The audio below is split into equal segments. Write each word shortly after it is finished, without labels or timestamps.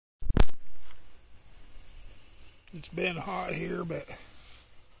It's been hot here, but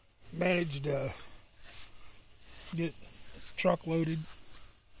managed to get truck loaded.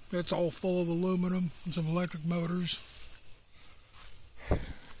 It's all full of aluminum and some electric motors.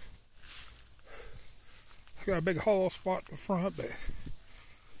 Got a big hollow spot in the front, but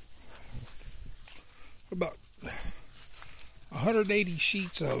about 180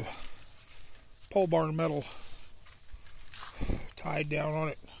 sheets of pole barn metal tied down on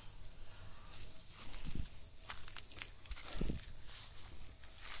it.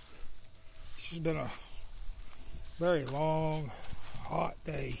 It's just been a very long, hot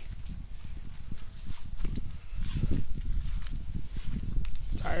day.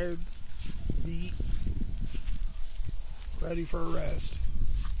 Tired, beat, ready for a rest.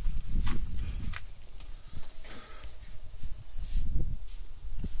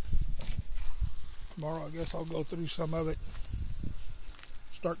 Tomorrow, I guess I'll go through some of it,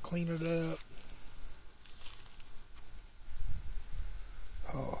 start cleaning it up.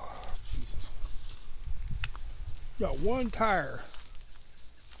 Oh, Jesus. Got one tire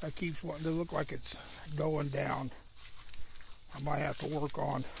that keeps wanting to look like it's going down. I might have to work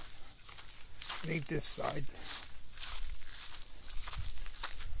on. It ain't this side.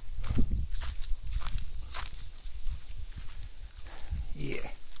 Yeah.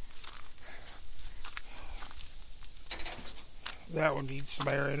 That one needs some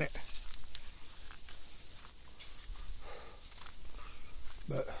air in it.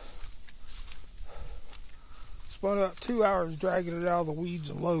 But spent about 2 hours dragging it out of the weeds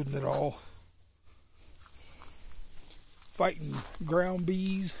and loading it all. Fighting ground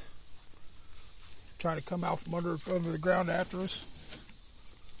bees, trying to come out from under the ground after us.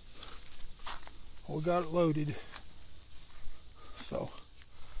 We got it loaded. So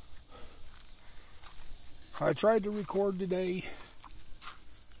I tried to record today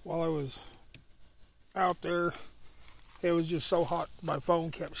while I was out there. It was just so hot, my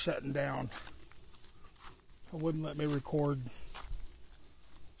phone kept shutting down. It wouldn't let me record.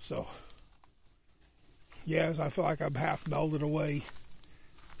 So, yes, I feel like I'm half melted away.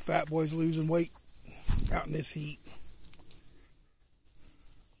 Fat boy's losing weight out in this heat.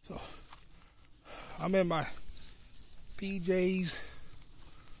 So, I'm in my PJs.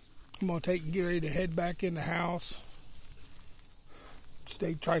 I'm going to get ready to head back in the house.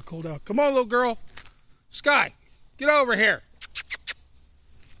 Try to cool down. Come on, little girl. Sky, get over here.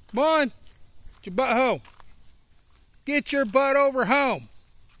 Come on. Get your butt home. Get your butt over home.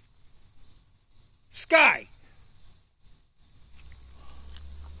 Sky.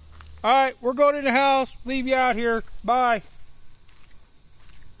 All right, we're going in the house. Leave you out here. Bye.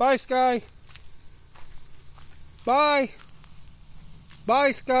 Bye, Sky. Bye.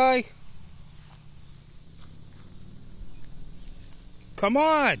 Bye, Sky. Come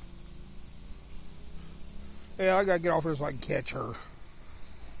on. Yeah, I gotta get off here so I can catch her.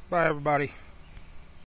 Bye, everybody.